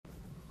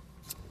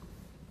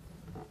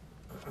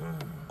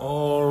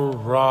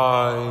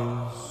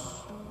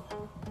rise.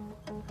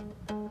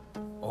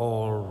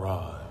 All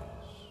rise.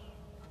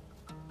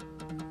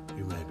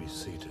 You may be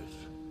seated.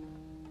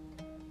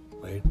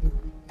 Wait,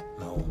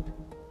 no.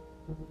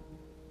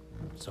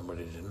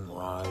 Somebody didn't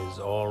rise.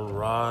 All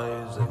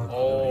rise and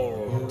all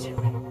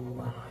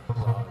rise.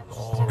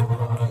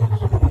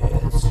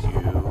 Yes,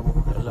 you.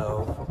 Hello.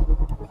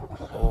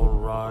 All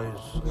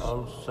rise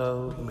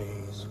also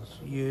means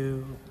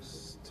you.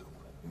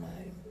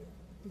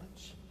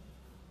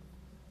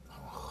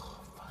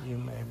 You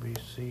may be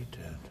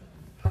seated.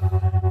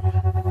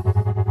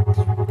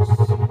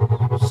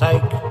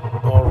 Psych,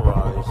 all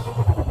rise.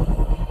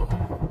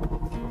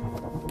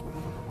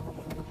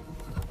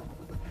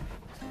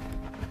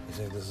 You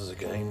think this is a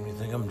game? You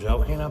think I'm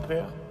joking up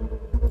here?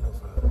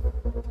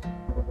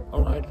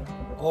 All right,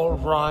 all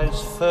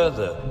rise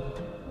further.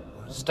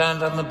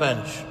 Stand on the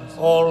bench.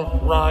 All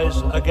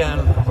rise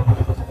again.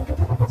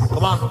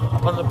 Come on,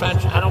 up on the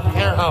bench. I don't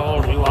care how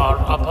old you are,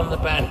 up on the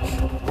bench.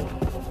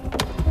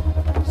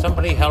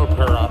 Somebody help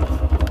her up.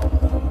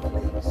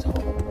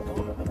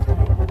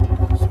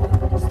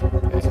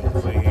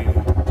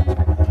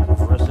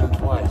 We've risen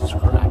twice,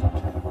 correct?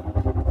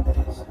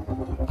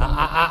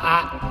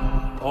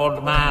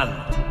 Old man,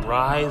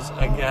 rise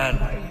again.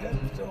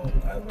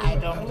 I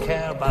don't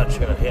care about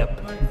your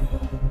hip.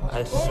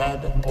 I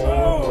said,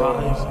 all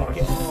rise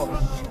again.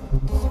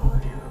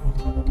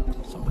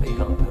 Somebody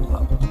help him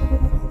up.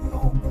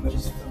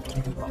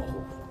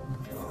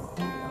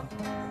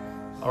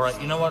 All right,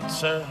 you know what,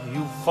 sir?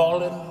 You've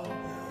fallen.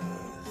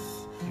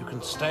 You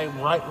can stay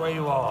right where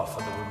you are for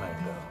the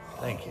remainder.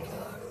 Thank you.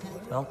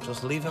 No,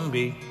 just leave him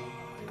be.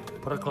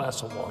 Put a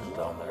glass of water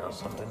down there or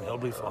something. He'll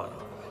be fine.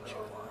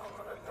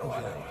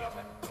 Okay.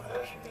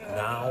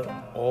 Now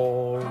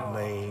all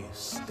may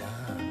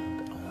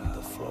stand on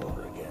the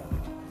floor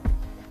again.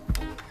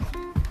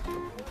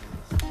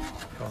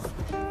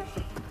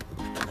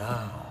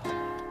 Now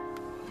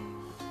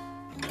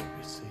you may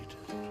be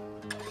seated.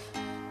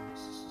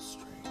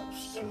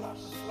 Still on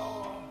the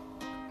floor.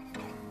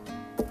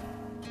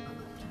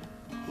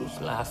 Who's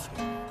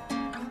laughing?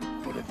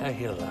 What did I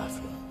hear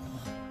laughing?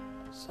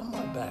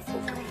 Somewhere back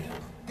over here.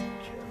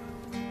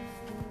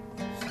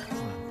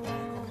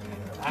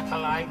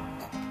 Acolyte.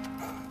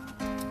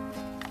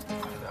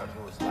 Find out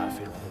who was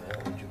laughing over there,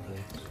 would you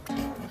please?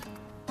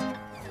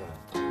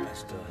 I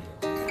still hear.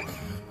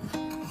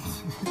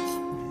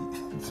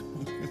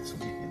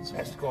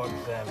 Let's go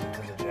examine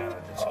to the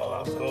janitor's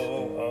closet. I'll go.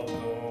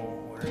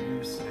 Whatever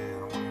you say. I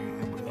don't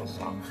want to put no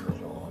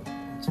boxers on.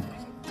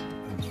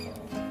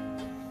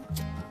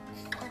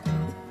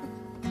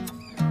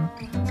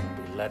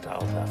 Be let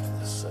out after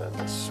the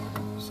service.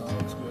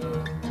 Sounds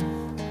good.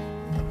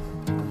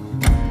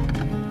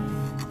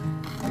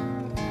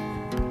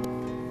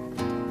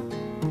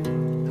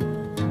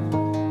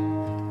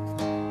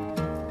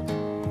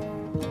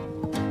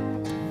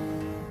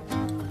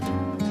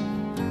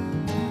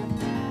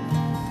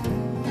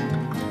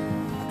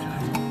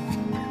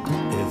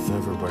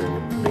 Everybody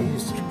would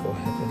please go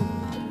ahead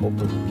and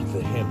open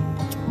the hymn.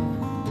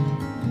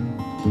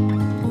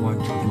 We're going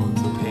to go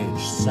to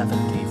page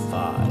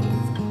 75.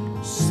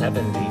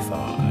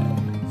 75.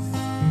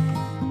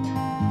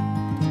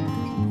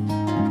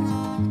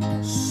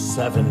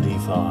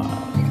 75.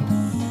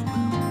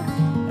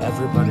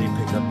 Everybody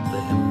pick up the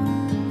hymn.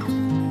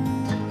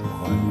 We're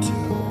going to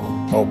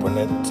open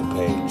it to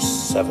page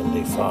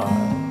 75.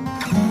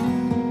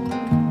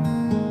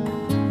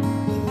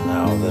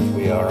 Now that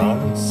we are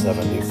on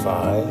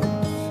 75,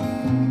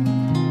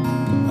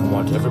 I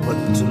want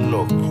everybody to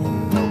look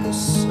and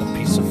notice a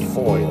piece of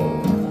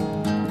foil.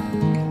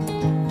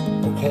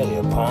 Okay,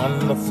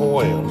 upon the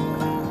foil,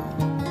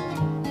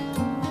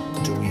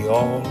 do we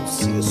all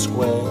see a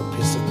square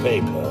piece of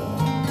paper?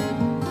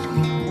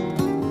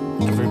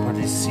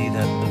 Everybody see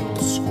that little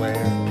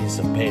square piece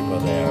of paper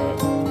there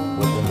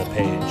within the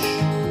page?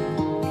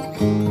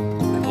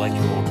 I'd like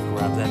you all to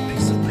grab that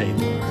piece of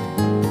paper.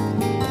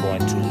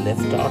 Going to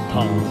lift our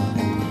tongue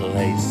and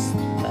place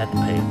that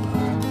paper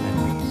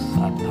beneath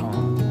our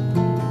tongue.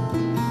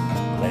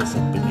 Place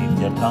it beneath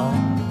your tongue.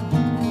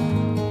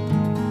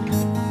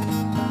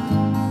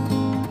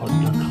 Put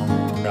your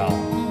tongue down.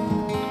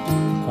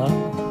 Huh?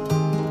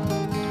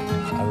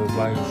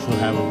 Everybody should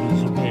have a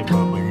piece of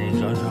paper beneath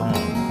your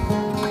tongue.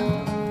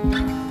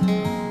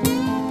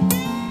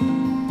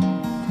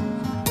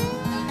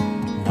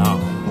 Now,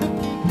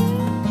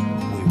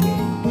 we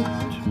wait.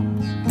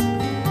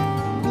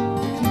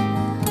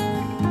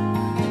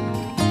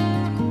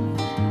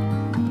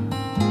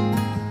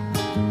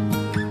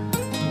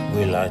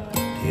 We light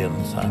the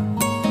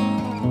incense.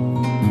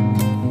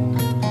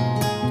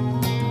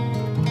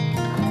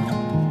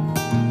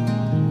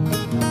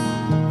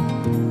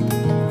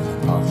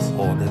 About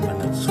 40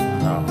 minutes from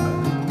now,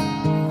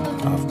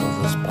 after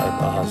this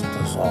paper has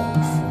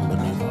dissolved from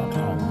beneath our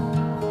tongue,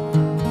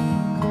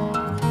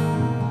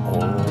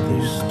 all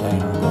these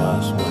stained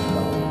glass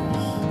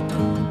windows,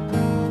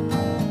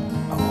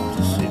 I want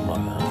to see my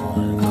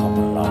outline come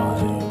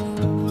alive.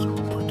 It's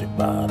pretty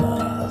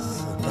badass.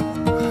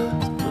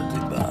 It's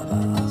pretty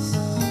badass.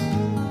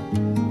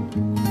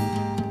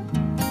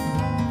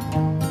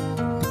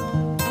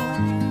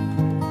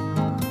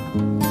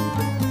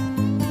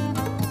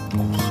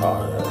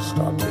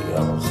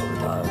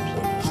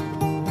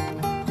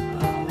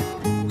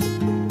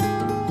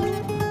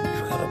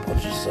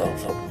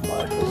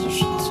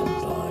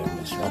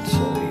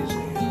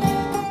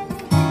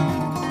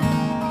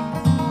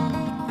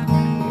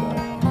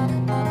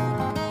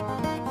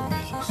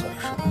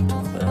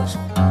 was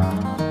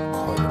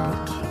quite a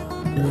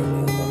bit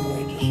earlier than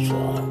we just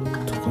tried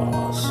to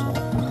cause.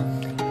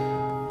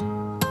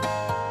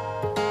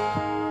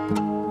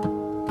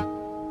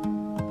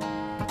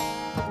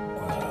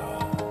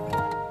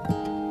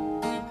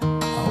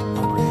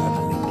 Nobody had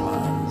any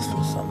plans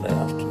for Sunday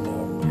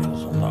afternoon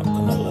because I'm not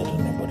going to let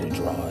anybody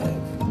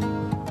drive.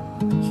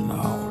 So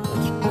now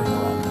let's bring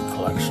around the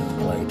collection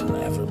plate and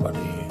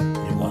everybody,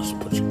 you must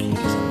put your keys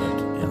in it.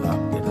 You're not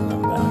getting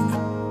them back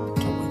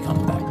till we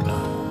come back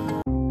down.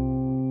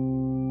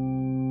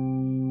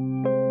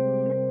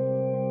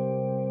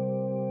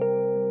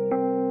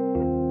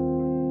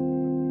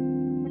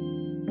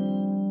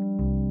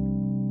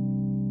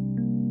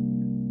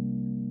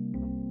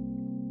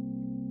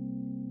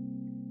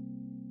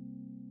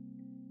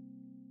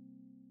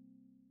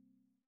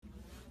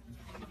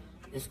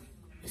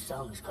 This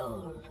song is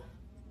called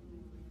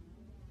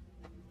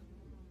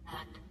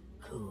Hot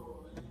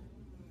Cool.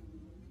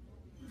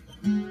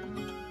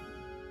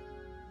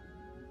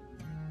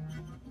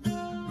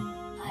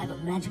 I have a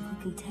magical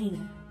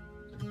container.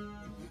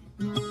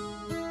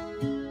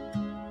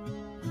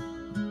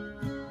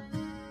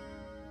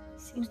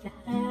 Seems to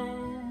have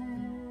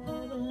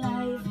a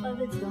life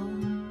of its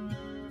own.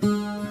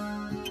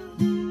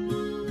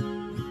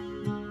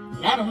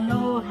 And I don't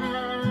know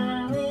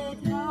how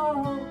it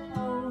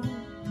knows,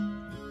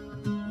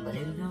 but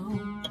it knows.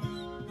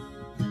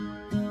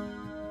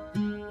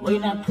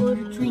 When I put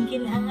a drink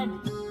in hot,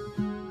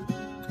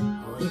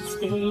 oh, it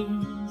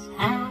stays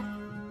hot.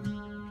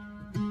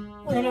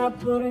 When I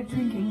put a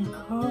drink in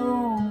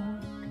cold,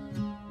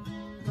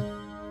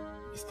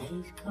 it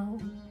stays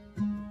cold.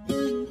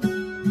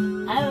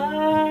 I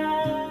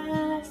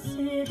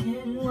sit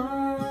and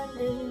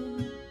wonder,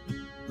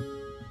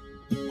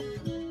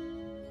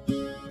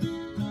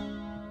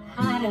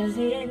 how does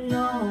it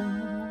know?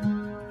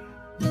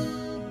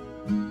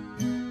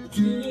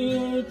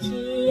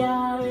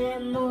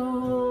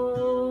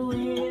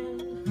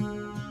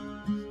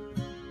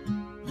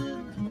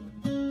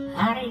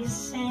 How do you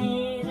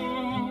say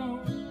that?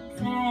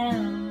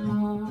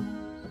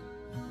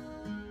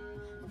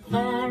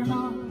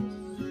 Thermos,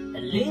 a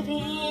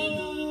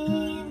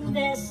living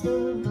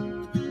vessel,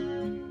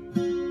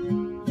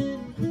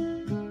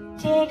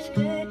 takes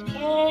good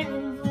care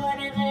of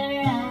whatever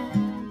I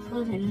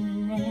put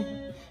in there.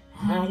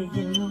 How do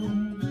you know?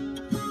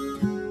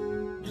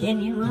 Can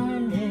you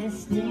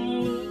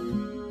understand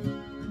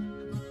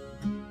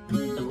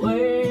the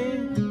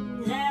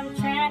words I'm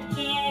trying to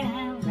get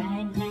out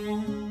right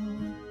now?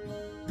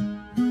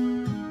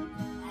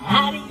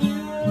 How do you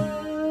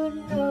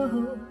know?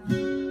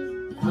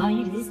 Are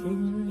you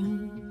listening to me?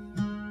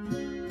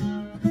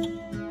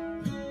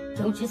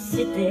 Don't just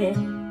sit there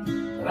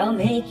or I'll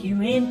make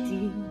you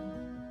empty.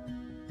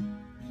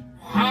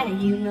 How do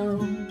you know?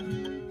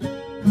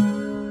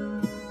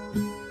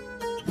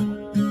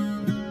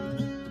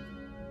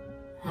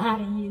 How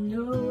do you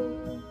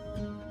know?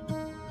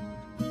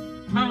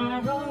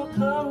 I don't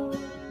know.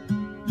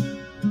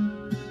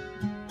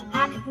 I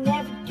could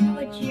never do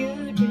what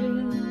you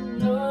do.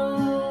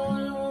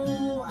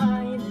 No,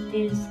 I'm a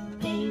distant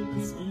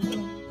days.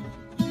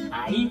 No,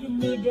 I even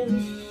need to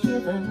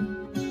shiver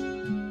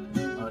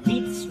or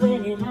need to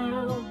sweat it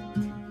out.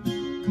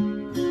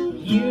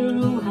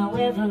 You,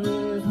 however,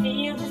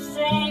 feel the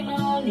same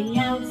on the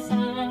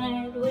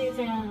outside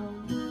without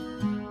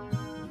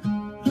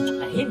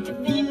a hint of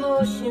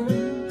emotion,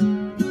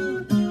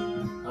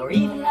 or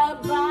even a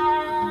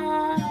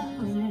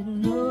violent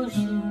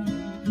notion.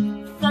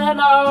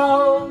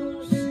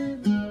 Thermos,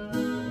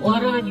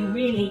 what are you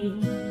really?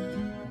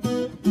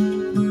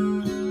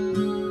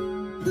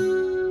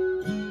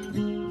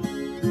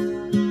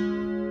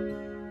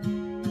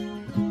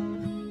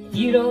 If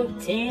you don't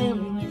tell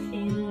me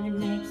within the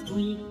next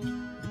week,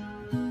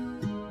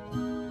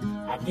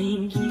 I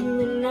think you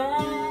and I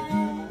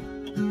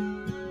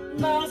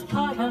must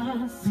part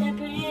our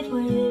separate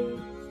ways.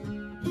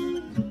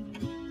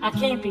 I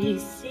can't be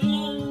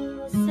seen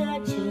as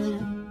such a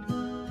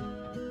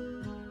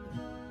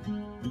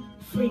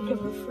freak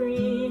of a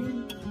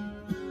friend,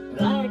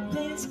 like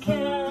this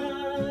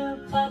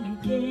cup I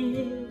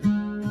begin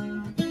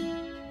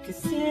to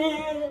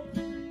sit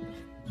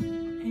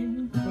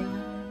and cry.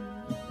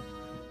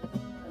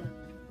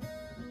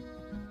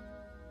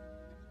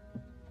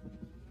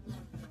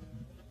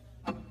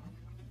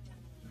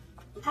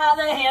 How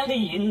the hell do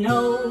you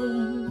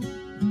know?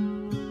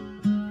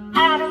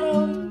 I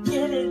don't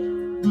get it.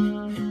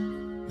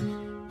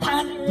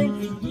 Pondering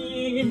for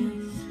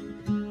years,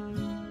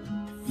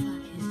 what the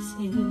fuck is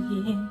in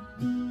here?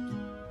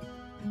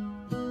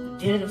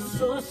 Did a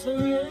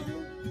sorcerer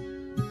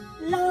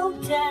long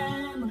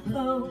time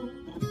ago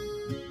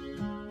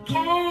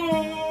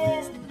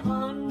cast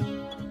upon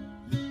you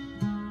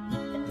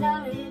the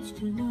knowledge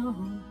to know?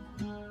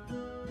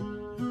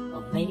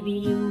 Or maybe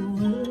you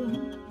were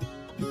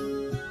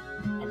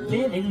a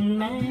living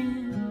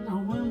man or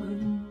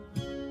woman.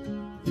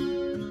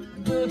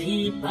 Could he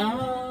bow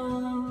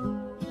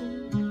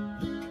to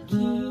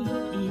keep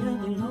the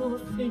oven or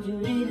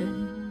refrigerator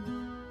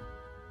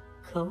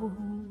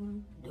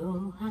cold or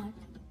hot?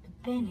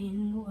 been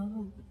in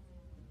woe.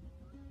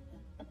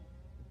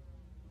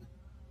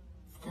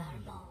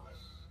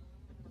 Thermos,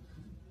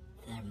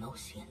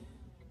 Thermosian,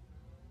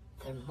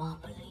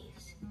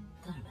 Thermopolis,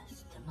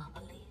 Thermos,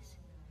 Thermopolis.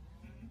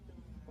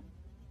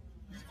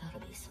 There's gotta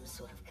be some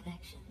sort of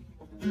connection.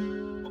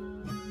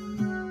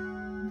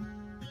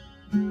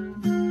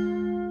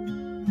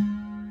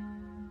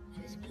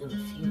 I just blew a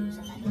fuse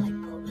and that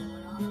light bulb that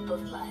went off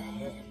above my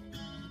head.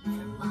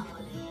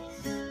 Thermopolis,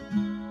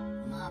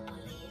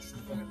 Mopolis,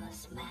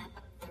 Thermos, map,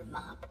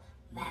 Thermop,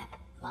 map,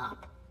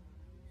 mop.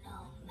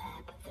 No,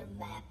 map,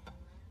 Thermap,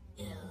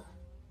 ill.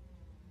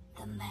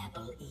 The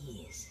map'll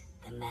ease.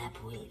 The map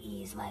will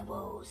ease my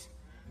woes.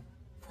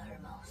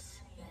 Thermos,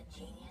 you're a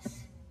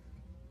genius.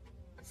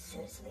 But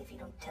seriously, if you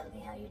don't tell me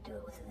how you do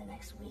it within the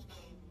next week,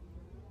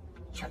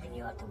 I'm chucking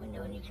you out the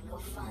window and you can go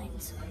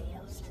find somebody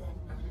else to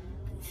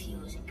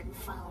confuse and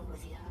confound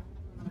with your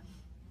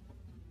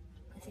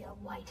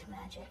white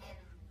magic.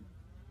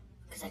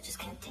 Because I just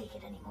can't take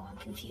it anymore. I'm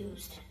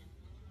confused.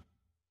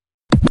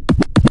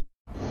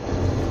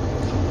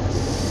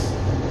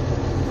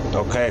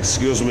 Okay,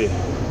 excuse me.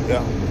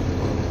 Yeah.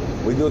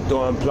 We need to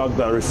unplug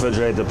the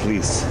refrigerator,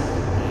 please.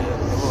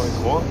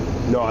 Like what?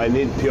 No, I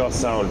need pure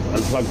sound.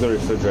 Unplug the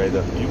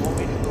refrigerator. You want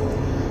me to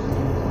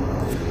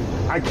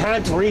go? I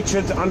can't reach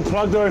it.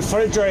 Unplug the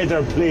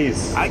refrigerator,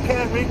 please. I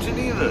can't reach it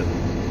either.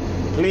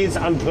 Please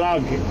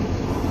unplug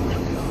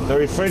the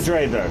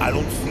refrigerator. I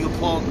don't see a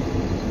plug.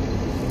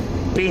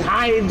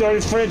 Behind the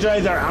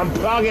refrigerator,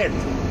 unplug it.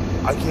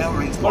 I can't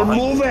reach Or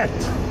behind move it.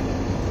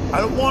 I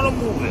don't want to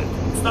move it.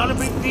 It's not a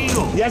big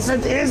deal. Yes,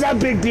 it is a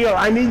big deal.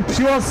 I need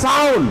pure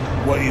sound.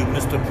 What are you,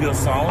 Mr. Pure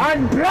Sound?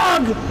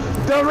 Unplug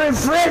the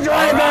refrigerator.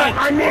 right,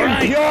 I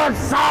need pure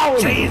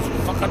sound.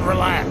 Jeez, fucking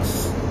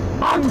relax.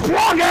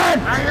 Unplug it.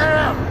 I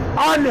am.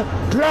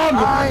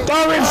 Unplug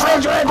the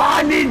refrigerator.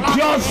 I need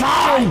pure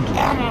sound.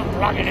 I'm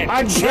unplugging it.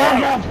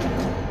 Unplug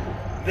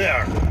it.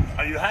 There.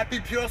 Are you happy,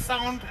 Pure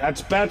Sound?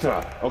 That's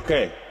better.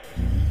 Okay.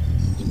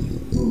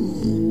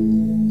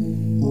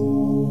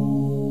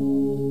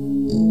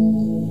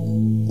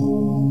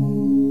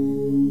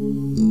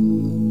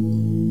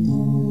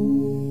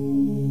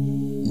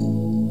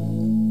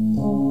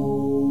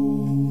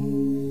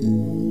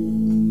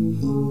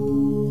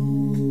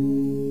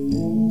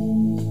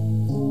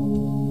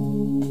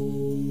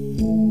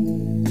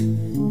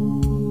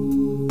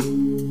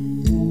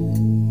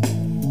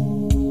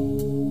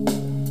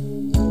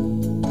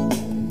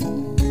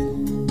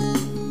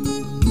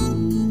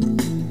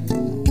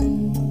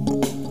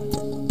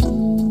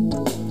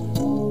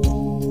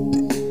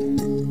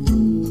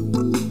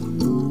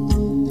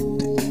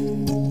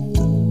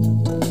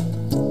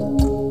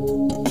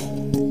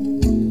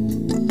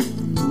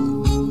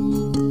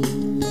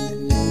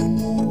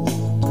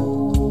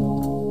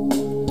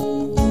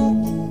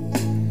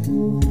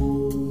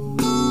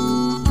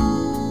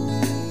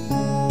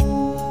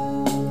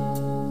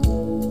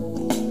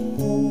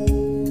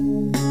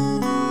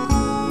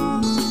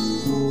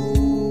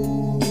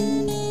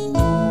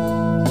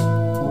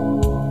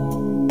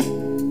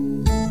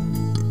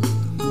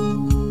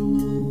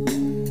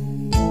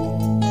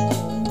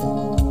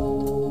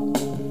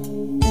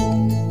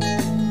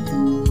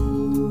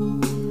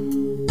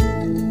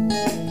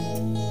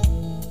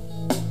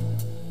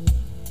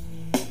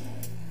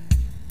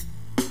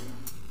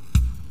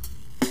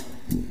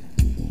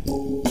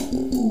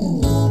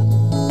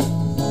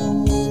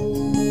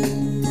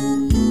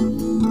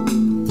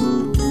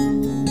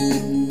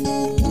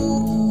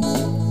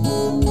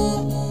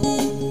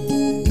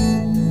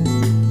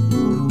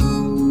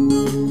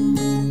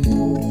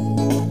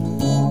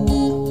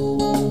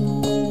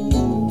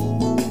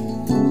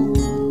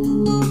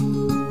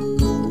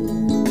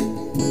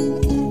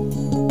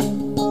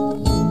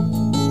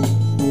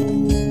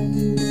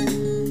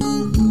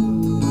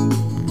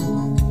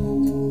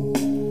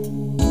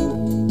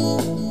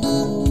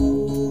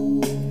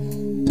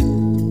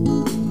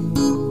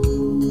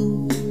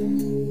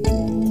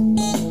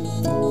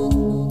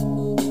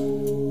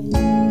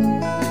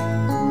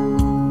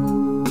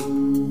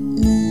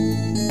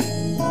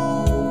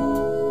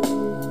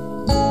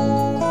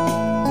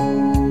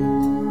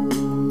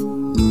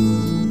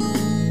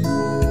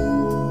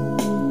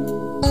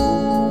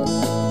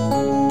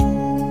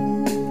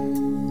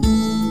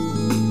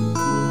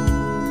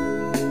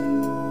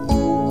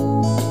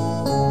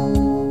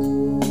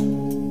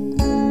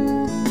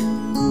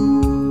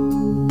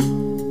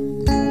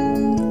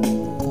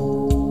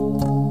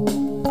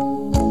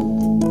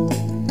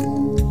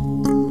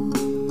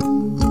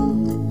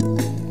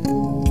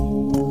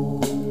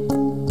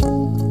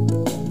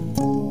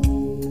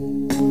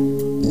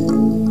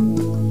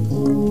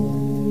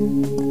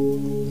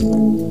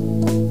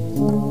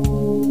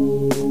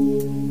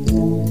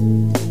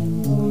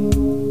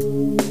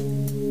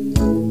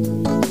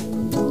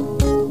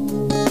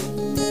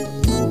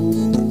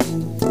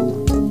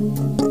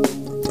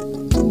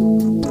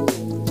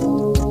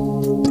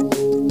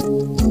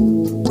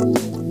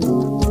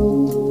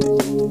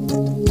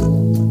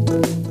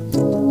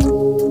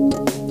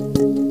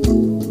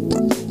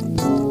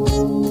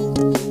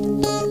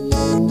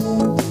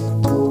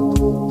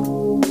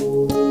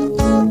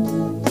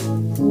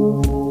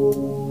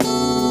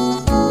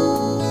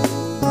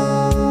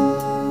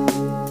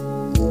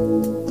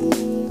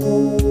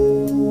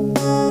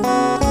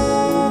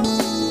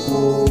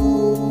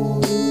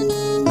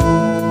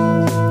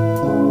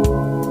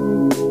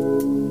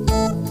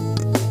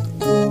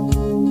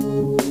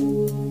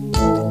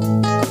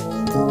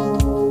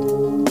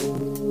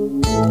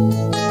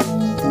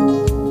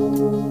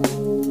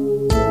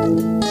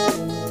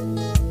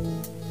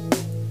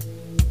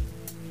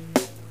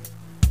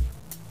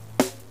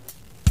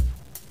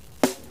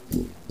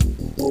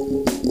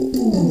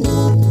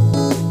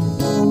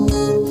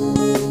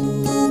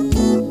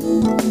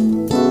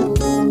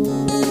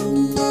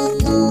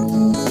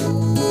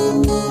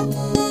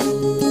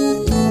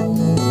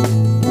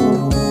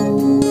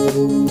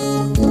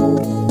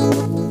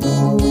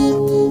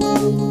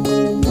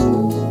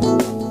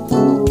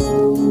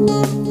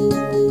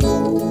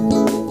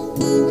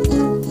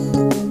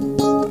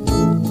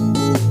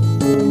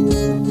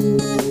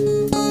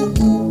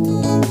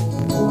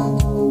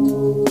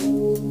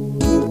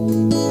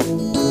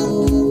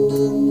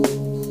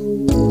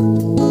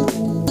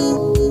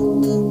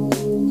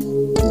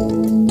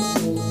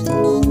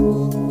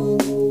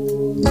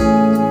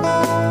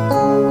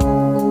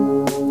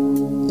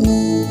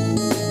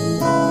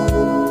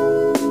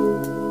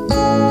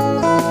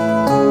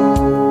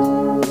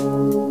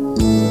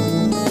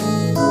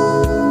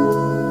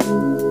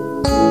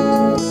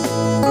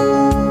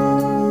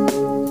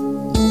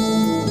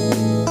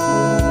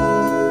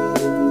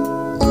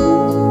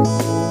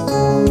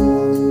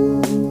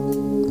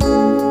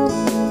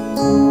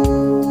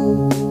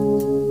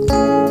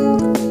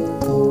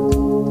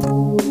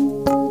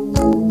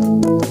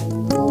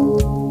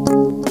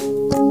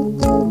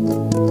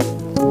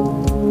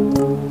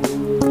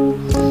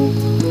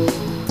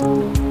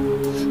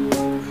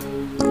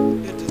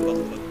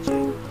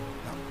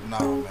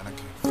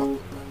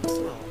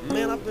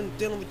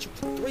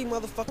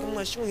 Motherfucking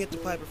months, you ain't hit the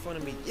pipe in front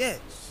of me yet.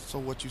 So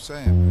what you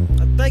saying,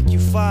 man? I think you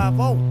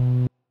 5-0.